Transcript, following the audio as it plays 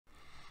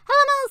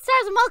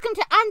guys, and welcome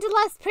to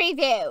Underlust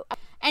preview.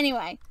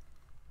 Anyway,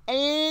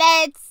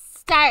 let's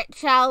start,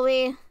 shall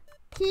we?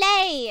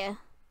 Play.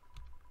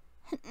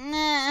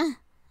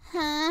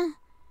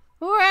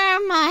 Where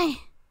am I?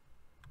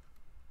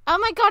 Oh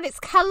my god, it's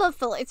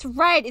colourful, it's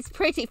red, it's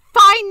pretty.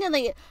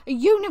 Finally, a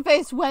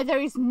universe where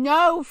there is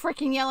no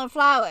freaking yellow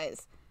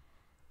flowers.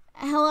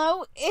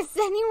 Hello? Is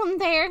anyone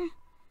there?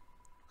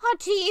 Oh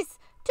jeez,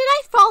 did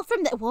I fall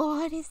from the...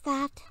 What is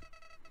that?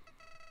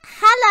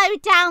 Hello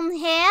down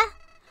here.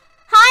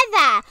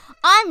 Hi there,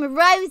 I'm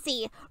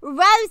Rosie.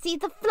 Rosie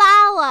the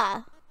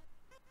flower.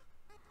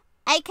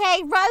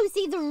 AKA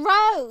Rosie the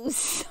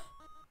rose.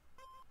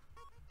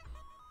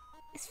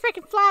 It's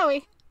freaking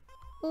flowery.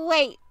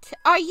 Wait,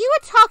 are you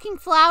a talking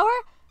flower?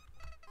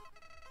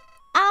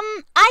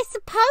 I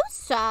suppose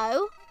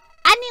so.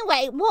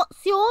 Anyway,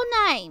 what's your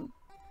name?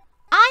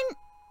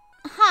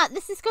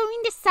 This is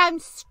going to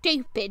sound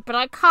stupid, but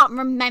I can't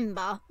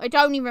remember. I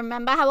don't even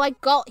remember how I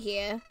got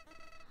here.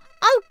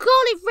 Oh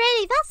golly,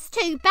 really? That's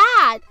too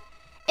bad.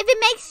 If it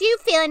makes you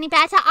feel any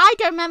better, I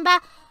don't remember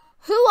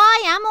who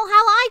I am or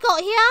how I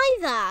got here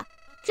either.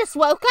 Just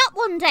woke up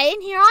one day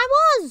and here I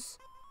was.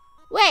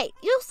 Wait,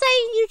 you're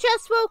saying you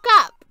just woke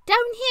up down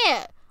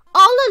here,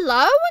 all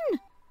alone?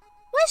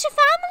 Where's your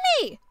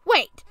family?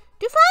 Wait,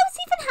 do flowers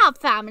even have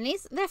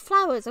families? They're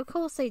flowers, of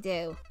course they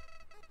do.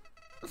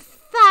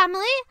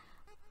 Family?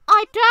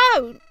 I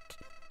don't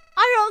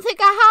think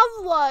I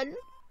have one.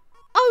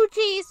 Oh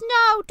geez,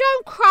 no,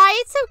 don't cry,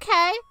 it's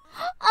okay.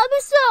 I'm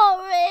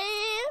sorry.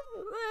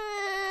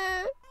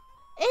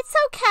 It's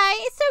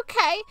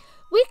okay.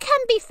 We can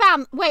be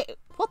Wait,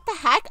 what the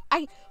heck?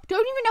 I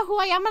don't even know who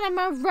I am and I'm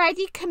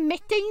already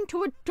committing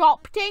to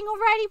adopting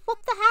already?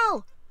 What the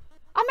hell?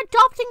 I'm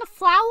adopting a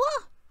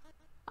flower?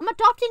 I'm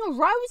adopting a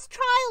rose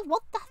child?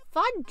 What the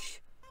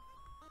fudge?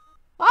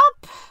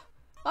 Up.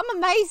 I'm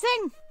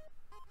amazing.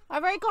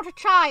 I've already got a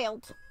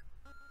child.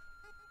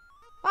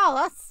 Wow,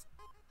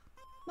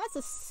 that's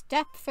a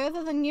step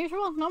further than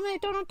usual. Normally I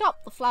don't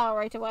adopt the flower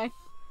right away.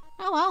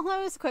 Oh well,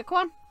 that was a quick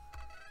one.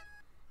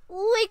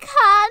 We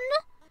can?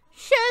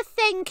 Sure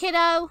thing,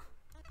 kiddo.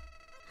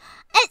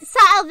 It's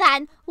settled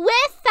then.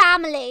 We're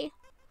family.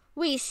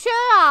 We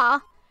sure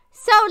are.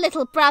 So,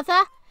 little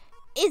brother,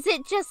 is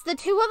it just the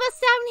two of us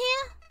down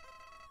here?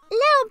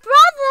 Little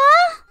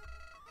brother?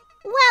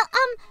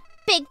 Well,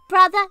 big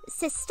brother,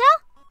 sister?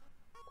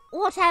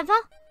 Whatever.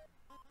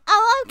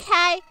 Oh,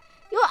 okay.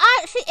 You're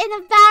actually in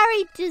a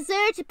very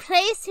deserted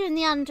place here in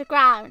the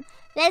underground.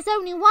 There's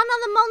only one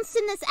other monster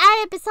in this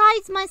area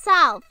besides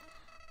myself.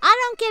 I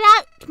don't get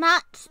out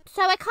much,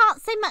 so I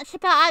can't say much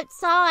about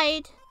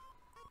outside.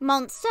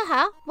 Monster,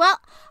 huh? Well,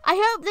 I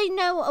hope they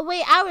know a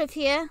way out of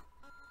here.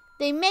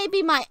 They may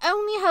be my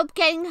only hope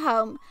getting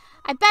home.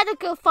 I better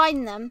go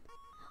find them.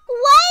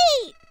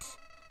 Wait!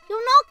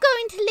 You're not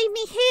going to leave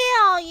me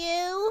here, are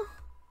you?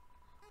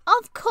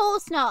 Of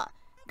course not.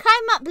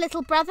 Climb up,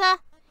 little brother.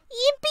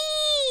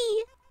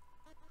 Yippee!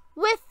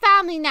 We're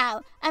family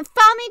now, and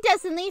family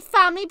doesn't leave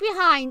family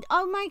behind.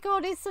 Oh my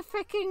god, is this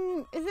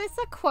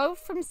a quote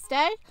from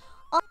Stead?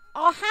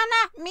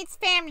 Ohana means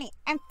family,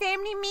 and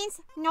family means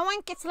no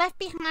one gets left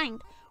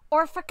behind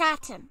or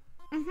forgotten.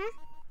 Come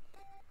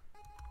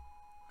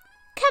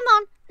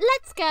on,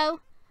 let's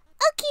go.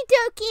 Okie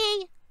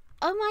dokie.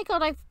 Oh my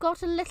god, I've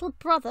got a little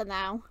brother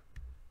now.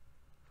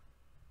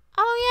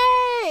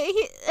 Oh yay,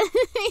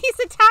 he's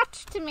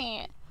attached to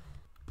me.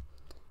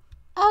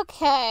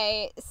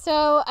 Okay,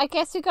 so I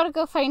guess we gotta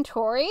go find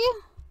Tori.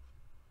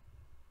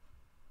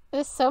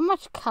 There's so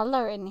much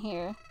color in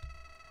here.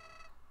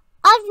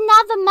 I've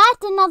never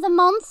met another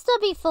monster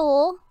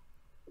before.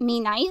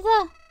 Me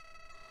neither.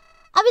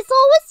 I was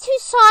always too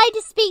shy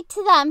to speak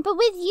to them, but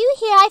with you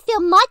here I feel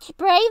much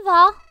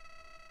braver.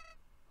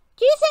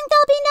 Do you think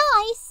they'll be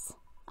nice?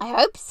 I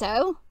hope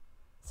so.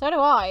 So do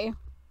I.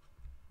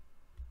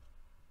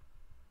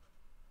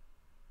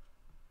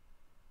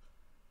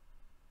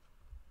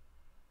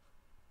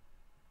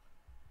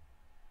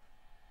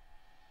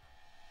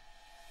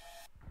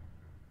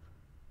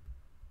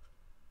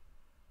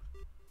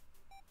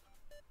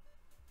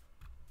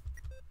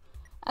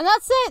 And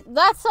that's it.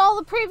 That's all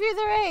the preview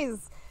there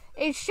is.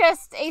 It's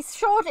just a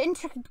short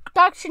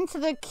introduction to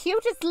the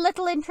cutest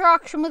little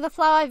interaction with a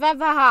flower I've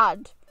ever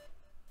had.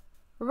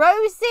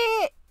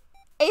 Rosie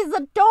is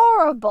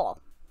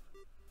adorable.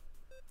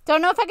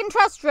 Don't know if I can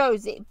trust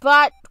Rosie,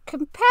 but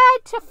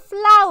compared to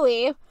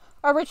Flowey,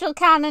 original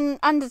canon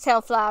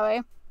Undertale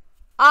Flowey,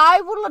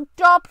 I will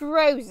adopt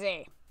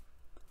Rosie.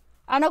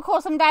 And of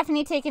course I'm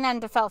definitely taking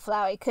Undertale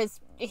Flowey because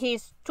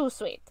he's too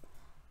sweet.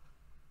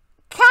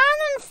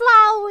 Canon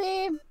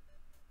Flowey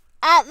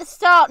at the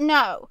start,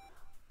 no.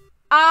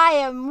 I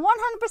am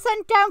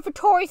 100% down for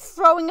Tori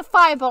throwing a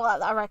fireball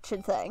at that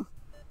wretched thing.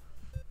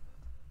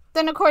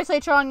 Then of course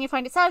later on you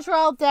find it's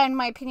Azrael, then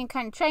my opinion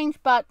kind of changed,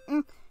 but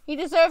he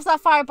deserves that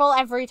fireball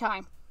every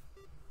time.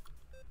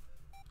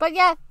 But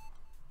yeah,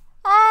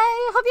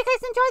 I hope you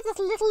guys enjoyed this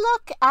little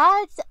look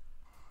at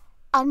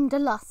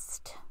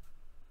Underlust.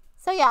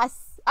 So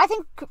yes, I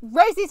think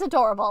Rosie's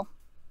adorable.